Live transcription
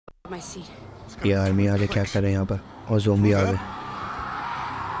My seat. ये army वाले क्या कर रहे हैं यहाँ पर? और ज़ोंबी आ गए।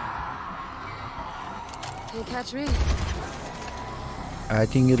 Can't catch me. I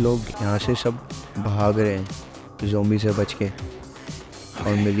think ये लोग यहाँ से सब भाग रहे हैं ज़ोंबी से बच के,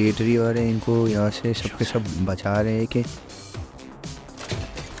 और मिलिट्री वाले इनको यहाँ से सबके सब बचा रहे हैं कि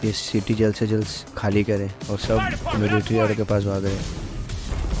ये सिटी जल्द से जल्द खाली करें, और सब मिलिट्री वाले के पास भाग रहे हैं।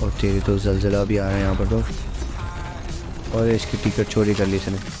 और तेरी तो जलजला भी आ रहे हैं यहाँ पर तो, और इसकी टिकट चोरी कर ली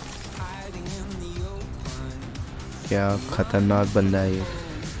इसने। क्या खतरनाक बंदा है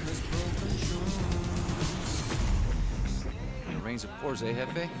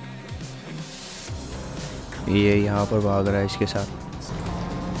ये यहाँ पर भाग रहा है इसके साथ।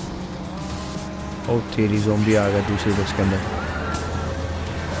 और तेरी ज़ोंबी आ गया दूसरी बस के अंदर,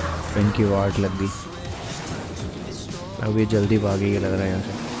 इनकी वाट लग गई। अब ये जल्दी भागेगी लग रहा है यहाँ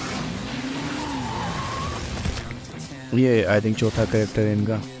से। ये आई थिंक चौथा कैरेक्टर है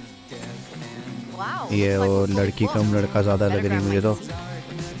इनका ये, और लड़की कम लड़का ज़्यादा लग रही है मुझे तो।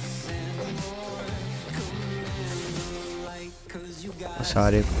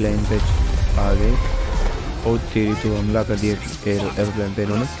 सारे प्लेन पे आ गए और तेरी तो हमला कर दिए एरोप्लेन पे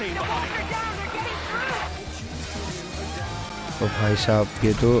इन्होंने। और भाई साहब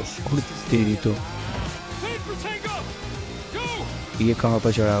ये तो तेरी तो ये कहाँ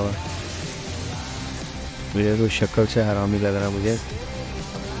पर चढ़ा हुआ? मुझे तो शक्ल से हरामी लग रहा मुझे।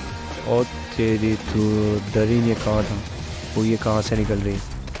 और तेरी तो डर ही नहीं कहाँ था वो, ये कहाँ से निकल रही है?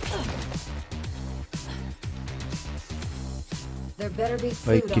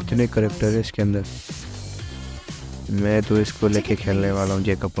 भाई कितने करैक्टर है इसके अंदर। मैं तो इसको लेके खेलने वाला हूँ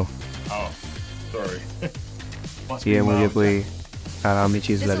जेकब को। ये मुझे कोई हरामी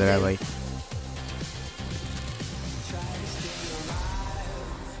चीज़ लग रहा है भाई।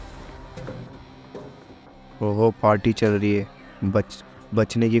 ओहो पार्टी चल रही है,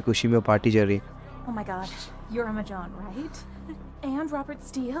 बचने की खुशी में पार्टी चल रही है। Oh my God, you're Emma John, right? And Robert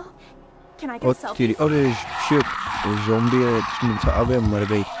Steele? Can I get a selfie? अरे शिट, ज़ोंबी अबे मर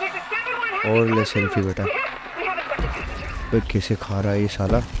गई। और ले सेल्फी बेटा। तो कैसे खा रहा है ये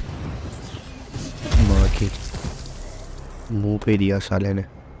साला? माँ की मुंह पे दिया साले ने।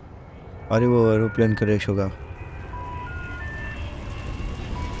 अरे वो एरोप्लेन क्रैश होगा।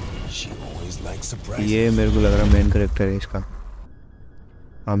 ये मेरे को लग रहा मेन कैरेक्टर है इसका।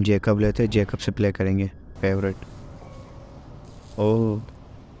 हम जेकब लेते, जेकब से प्ले करेंगे फेवरेट। ओह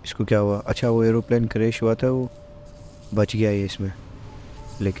इसको क्या हुआ? अच्छा वो एरोप्लेन क्रैश हुआ था, वो बच गया ये इसमें,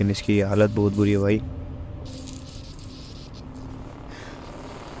 लेकिन इसकी हालत बहुत बुरी है भाई।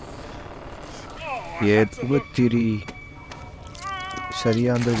 ये तेरी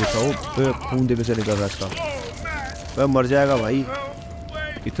सरिया अंदर दिखाओ, खून देखे से निकल रहा है इसका। वह मर जाएगा भाई,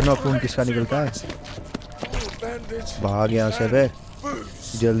 इतना खून किसका निकलता है? भाग यहाँ से बे,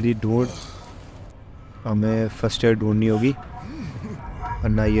 जल्दी ढूंढ, हमें फर्स्ट एड ढूंढनी होगी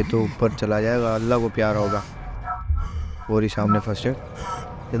वरना ये तो ऊपर चला जाएगा। अल्लाह को प्यारा होगा। और ही सामने फर्स्ट एड,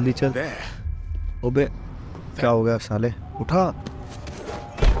 जल्दी चल। ओबे क्या हो गया साले? उठा,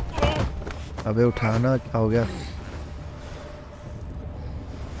 अबे उठाना, क्या हो गया?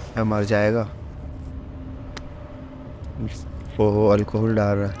 मैं मर जाएगा। ओहो अल्कोहल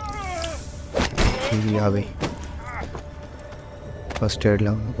डाल रहा है। आ भाई फर्स्ट एड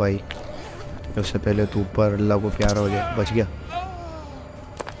ला भाई, उससे पहले तू ऊपर, अल्लाह को प्यारा हो जाए। बच गया।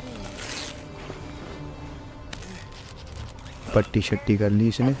 पट्टी शट्टी कर ली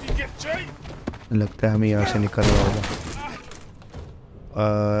इसने, लगता है हमें यहाँ से निकलना होगा।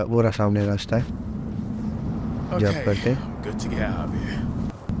 वो रहा सामने रास्ता है, जब करते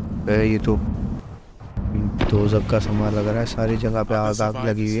ये तो दो जग का सामान लग रहा है, सारी जगह पे आग आग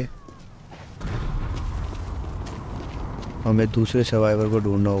लगी हुई है। हमें दूसरे सर्वाइवर को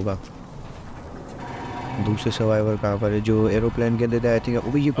ढूंढना होगा। दूसरे सर्वाइवर कहाँ पर है? जो एरोप्लेन के अंदर आई थिंक।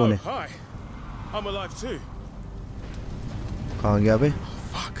 वो ये कौन है? कहाँ गया बे?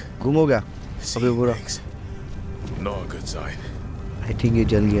 गुम हो गया। अबे बुरा, आई थिंक ये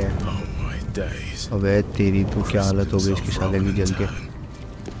जल गया है। अबे तेरी तो क्या हालत हो गई इसकी साले की जल के।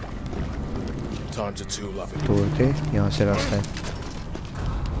 तोड़ते यहाँ से रास्ता है,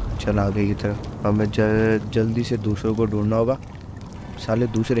 चल आगे की तरफ। हमें जल्दी से दूसरों को ढूंढना होगा। साले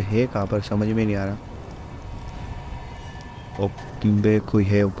दूसरे है कहाँ पर, समझ में नहीं आ रहा। ओ बे कोई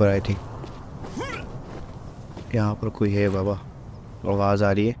है ऊपर, आई थिंक यहाँ पर कोई है बाबा। आवाज़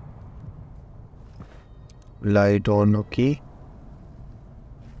आ रही है, लाइट ऑन की।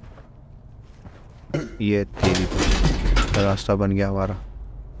 ये तेरी रास्ता बन गया हमारा।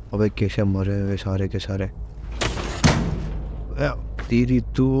 अबे कैसे मरे हुए सारे के सारे। तेरी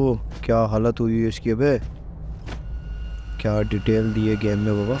तो क्या हालत हुई है इसकी। अबे क्या डिटेल दिए गेम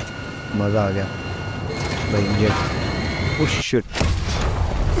में बाबा, मज़ा आ गया भाई। इंजन उस शिट,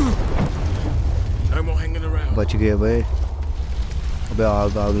 बच गए भाई। अबे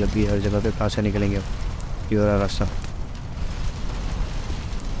आग आग लगी हर जगह पे, कहाँ से निकलेंगे अब? ये हो रहा रास्ता,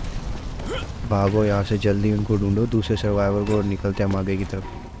 भागो यहाँ से जल्दी, उनको ढूंढो दूसरे सर्वाइवर को और निकलते हैं हम आगे की तरफ।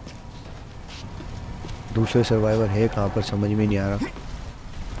 दूसरे सर्वाइवर है कहाँ पर समझ में नहीं आ रहा।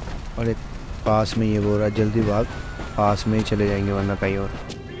 अरे पास में ये बोल रहा जल्दी भाग, पास में ही चले जाएंगे वरना कहीं और।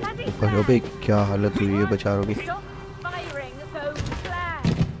 ऊपर हो भाई, क्या हालत हुई है बेचारों की।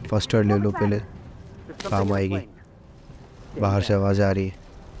 फर्स्ट एड ले लो पहले, काम आएगी। बाहर से आवाज़ आ रही है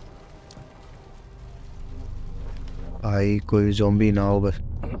भाई, कोई ज़ॉम्बी ना हो बस।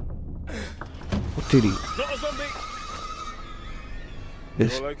 तेरी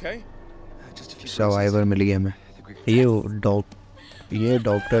सर्वाइवर मिल गया हमें। ये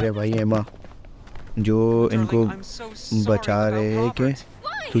डॉक्टर है भाई एमा, जो इनको बचा रहे हैं कि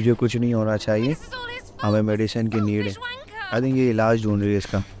तुझे कुछ नहीं होना चाहिए, हमें मेडिसिन की नीड है। आई थिंक ये इलाज ढूंढ रही है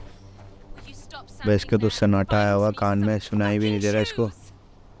इसका। वैसे इसका तो सन्नाटा आया हुआ कान में, सुनाई भी नहीं दे रहा इसको।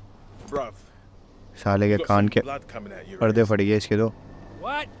 साले के कान के पर्दे फट गए इसके तो।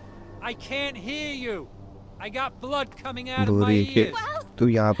 बुरी के तू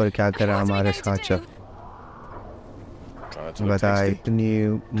यहाँ पर क्या कर रहा हमारे साथ? चल बता, इतनी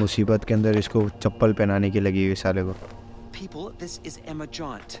मुसीबत के अंदर इसको चप्पल पहनाने की लगी हुई साले को।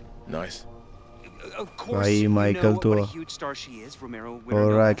 भाई माइकल तो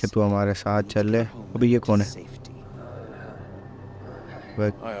बोल रहा है कि तू हमारे साथ चल ले। अभी ये कौन है?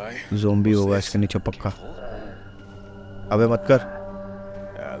 वह ज़ॉम्बी होगा इसके नीचे पक्का। अबे मत कर।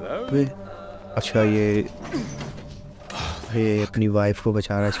 अच्छा ये अपनी वाइफ को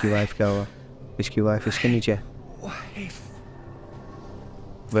बचा रहा है। इसकी वाइफ क्या हुआ? इसकी वाइफ इसके नीचे है,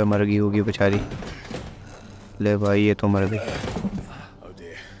 वह मर गई होगी बेचारी। ले भाई ये तो मर गई।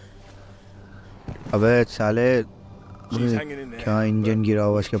 अबे साले क्या इंजन गिरा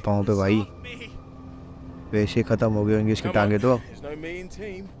हुआ इसके पाँव पे भाई, वैसे ख़त्म हो गए होंगे इसकी टांगे तो।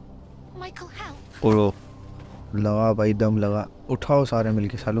 उड़ो, लगा भाई दम लगा, उठाओ सारे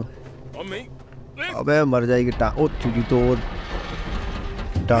मिलके सालो। अबे मर जाएगी टांग। ओ तुझी तो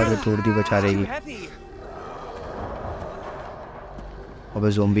टांगे तोड़ दी बेचारे की।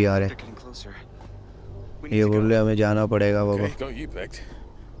 अबे ज़ॉम्बी आ रहे, ये बोल रहे हमें जाना पड़ेगा बाबा।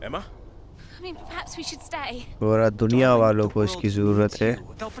 पूरा दुनिया वालों को इसकी ज़रूरत है।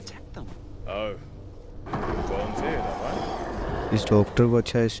 इस डॉक्टर को,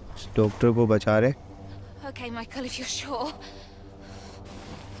 अच्छा इस डॉक्टर को बचा रहे।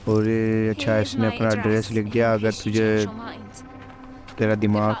 और ये अच्छा इसने अपना एड्रेस लिख दिया। अगर तुझे तेरा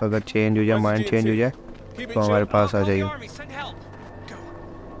दिमाग अगर चेंज हो जाए, माइंड चेंज हो जाए तो हमारे पास आ जाइए।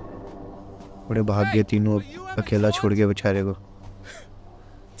 बड़े भाग गए तीनों, अकेला छोड़ के बेचारे को।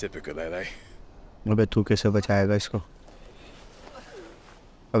 अबे तू कैसे बचाएगा इसको?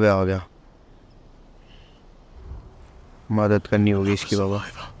 अबे आ गया, मदद करनी होगी इसकी बाबा।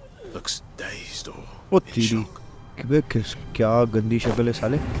 ओ तेरी क्या गंदी शक्ल है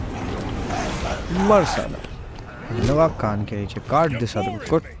साले। मर साला, लगा कान के नीचे, काट दे साले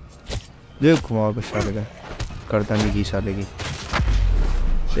को। देख घुमाओ पे साले का, करता नहीं की साले की।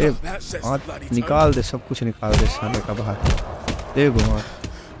 हाथ निकाल दे, सब कुछ निकाल दे साले का बाहर। देख घुमा,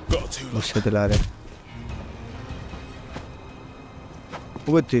 मुझसे दिला रहे।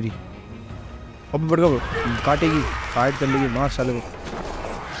 वो तेरी अब बढ़ गया, काटेगी, फाइट कर लेगी। मार साले को,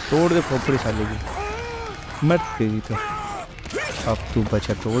 तोड़ दे खोपड़ी साले की। मत तेरी तो अब तू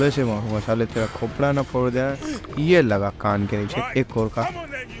बचा, थोड़े से मारूंगा साले, तेरा खोपड़ा ना फोड़ दे। ये लगा कान के नीचे, एक और का।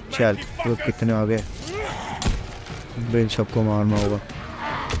 चल वो कितने आ गए, बिन सबको मारना होगा।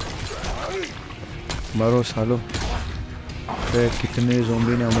 मारो सालो, कितने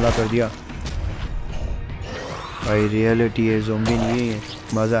ज़ॉम्बी ने हमला कर दिया भाई। रियलिटी है, ज़ॉम्बी नहीं है,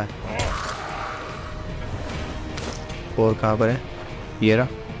 मज़ा है। और कहाँ पर है? ये रहा,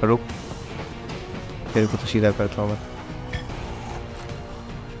 रुक तेरे को तो सीधा करता हूँ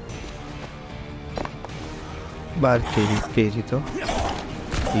बात। तेरी तो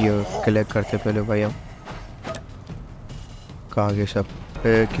ये कलेक्ट करते पहले भाई हम। कहाँ गए सब?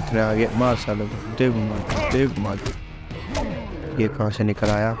 कितने आ गए? मार सालों को, देख मार। ये कहाँ से निकल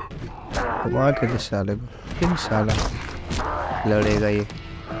आया? मार के साले को, किन साला लड़ेगा ये?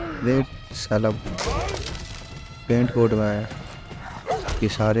 देख साला पेंट कोट में आया। ये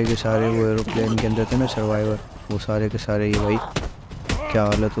सारे के सारे वो एरोप्लेन के अंदर थे ना सर्वाइवर, वो सारे के सारे ये भाई क्या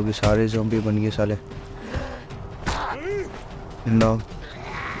हालत होगी। सारे ज़ॉम्बी बन गए साले ना।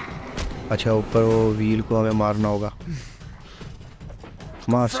 अच्छा ऊपर वो व्हील को हमें मारना होगा।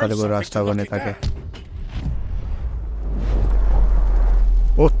 मार साले को, रास्ता बने ताकि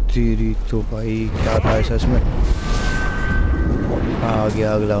ओ तेरी तो भाई क्या था ऐसा इसमें? आगे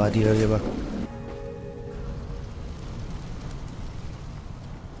आग लगा दी हर जगह।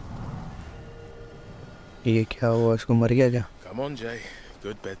 ये क्या हुआ? इसको मर गया क्या?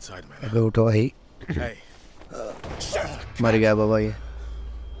 अबे उठो भाई। मर गया बाबा ये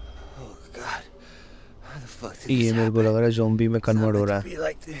मेरे को लग रहा है ज़ॉम्बी में कन्वर्ट हो रहा है।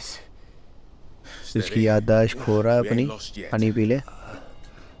 इसकी याददाश्त खो रहा है अपनी। पानी पी ले।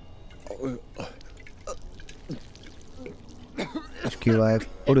 इसकी वाइफ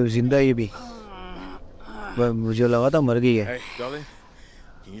और जिंदा ये भी। मुझे लगा था मर गई है।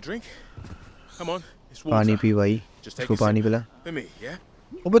 पानी पी भाई। इसको पानी पिला।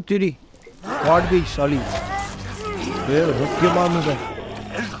 अबे तेरी काट गई साली। रख के मार मुझे।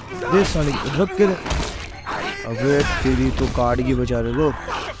 दे साली रख के। अबे तेरी तो काट गई बेचारे को।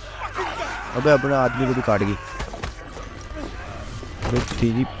 अबे अपने आदमी को भी काट गई। अबे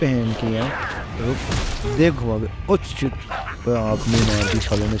तेरी बहन की है। रुक देखो अबे। आपने मार दी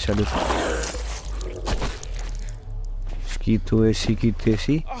सालों ने साले। इसकी तो ऐसी की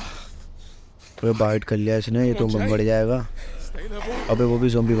तैसी। अबे बाइट कर लिया इसने। ये तो बढ़ जाएगा। अबे वो भी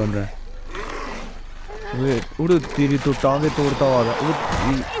ज़ॉम्बी बन रहा है। अबे उड़ तेरी तो टांगे तोड़ता हुआ।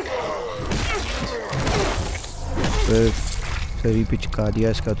 सही पिचका दिया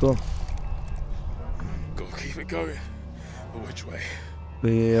इसका तो।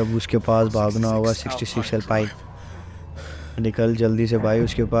 अब उसके पास भागना होगा। 66 एल निकल जल्दी से भाई।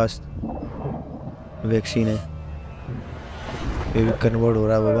 उसके पास वैक्सीन है। ये भी कन्वर्ट हो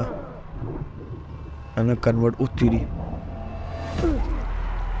रहा है बाबा। हमें कन्वर्ट उतरी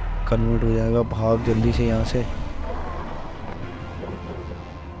कन्वर्ट हो जाएगा। भाग जल्दी से यहाँ से।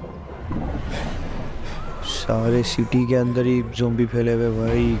 सारे सिटी के अंदर ही ज़ॉम्बी फैले हुए।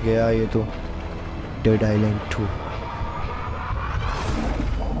 वही गया ये तो। डेड आइलैंड 2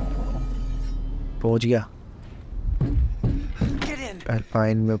 पहुंच गया।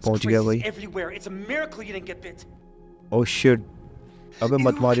 अल्पाइन में पहुंच गया भाई। Oh shit. अबे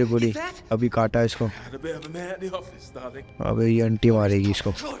मत मारियो गोली। अभी काटा इसको। अबे ये आंटी मारेगी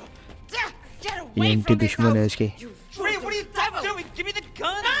इसको। ये आंटी दुश्मन है इसकी।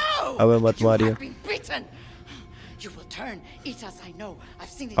 अबे मत मारियो।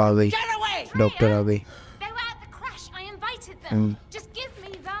 आ गई डॉक्टर आ गई।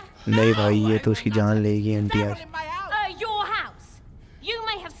 नहीं भाई ये तो उसकी जान लेगी आंटी आज।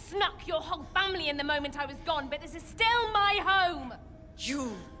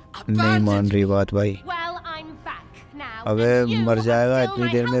 नहीं मान रही बात भाई। अबे मर जाएगा इतनी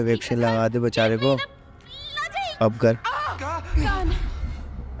देर में। वैक्सीन लगा दे बेचारे को। अब कर।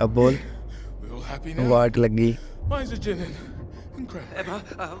 अब बोल। वाट लग गई।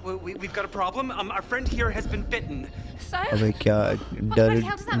 अबे क्या डर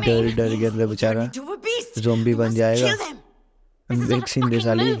गया बेचारा। ज़ॉम्बी बन जाएगा। वैक्सीन दे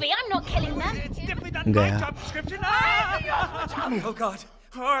साली। गया।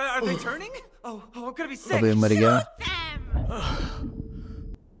 अबे मर गया।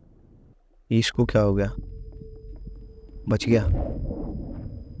 इसको क्या हो गया? बच गया।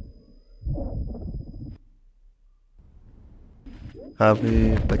 हाँ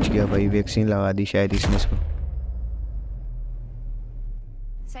बच गया भाई। वैक्सीन लगा दी शायद इसमें इसको।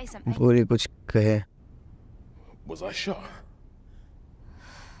 पूरी कुछ कहे।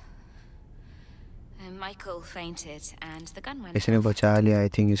 Michael fainted and the gun went. इसने बचा लिया आई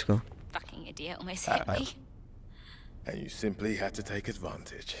थिंक इसको। Fucking idiot almost hit me. And you simply had to take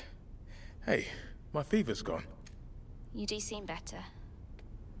advantage. Hey, my fever's gone. You do seem better.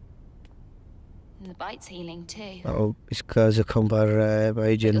 And the bite's healing too. Oh, इसका जख्म भर रहा है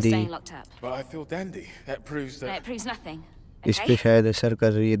भाई जल्दी। But I feel dandy. That proves that. No, it proves nothing. इस पे शायद असर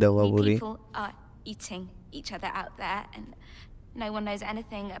कर रही है दवा पूरी। People are eating each other out there, and no one knows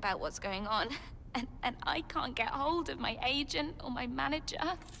anything about what's going on. And I can't get hold of my agent or my manager.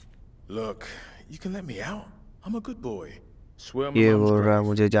 Look, you can let me out. I'm a good boy. Swear ये बोल रहा है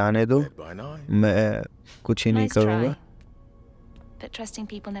मुझे जाने दो। मैं कुछ ही नहीं करूँगा। But trusting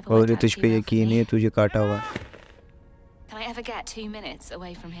people never और worked out तुझ too पे well यकीन for नहीं है me. तुझे काटा हुआ। Can I ever get 2 minutes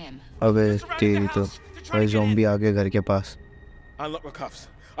away from him? अबे तेरी तो भाई ज़ॉम्बी आ गए घर के पास। Unlock the cuffs.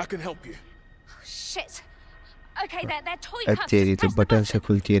 I can help you. Shit. Okay, they're toy अब cuffs. तेरी Just तो press the बटन से button.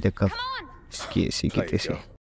 खुलती है कफ। Come on. इसकी ऐसी की तैसी।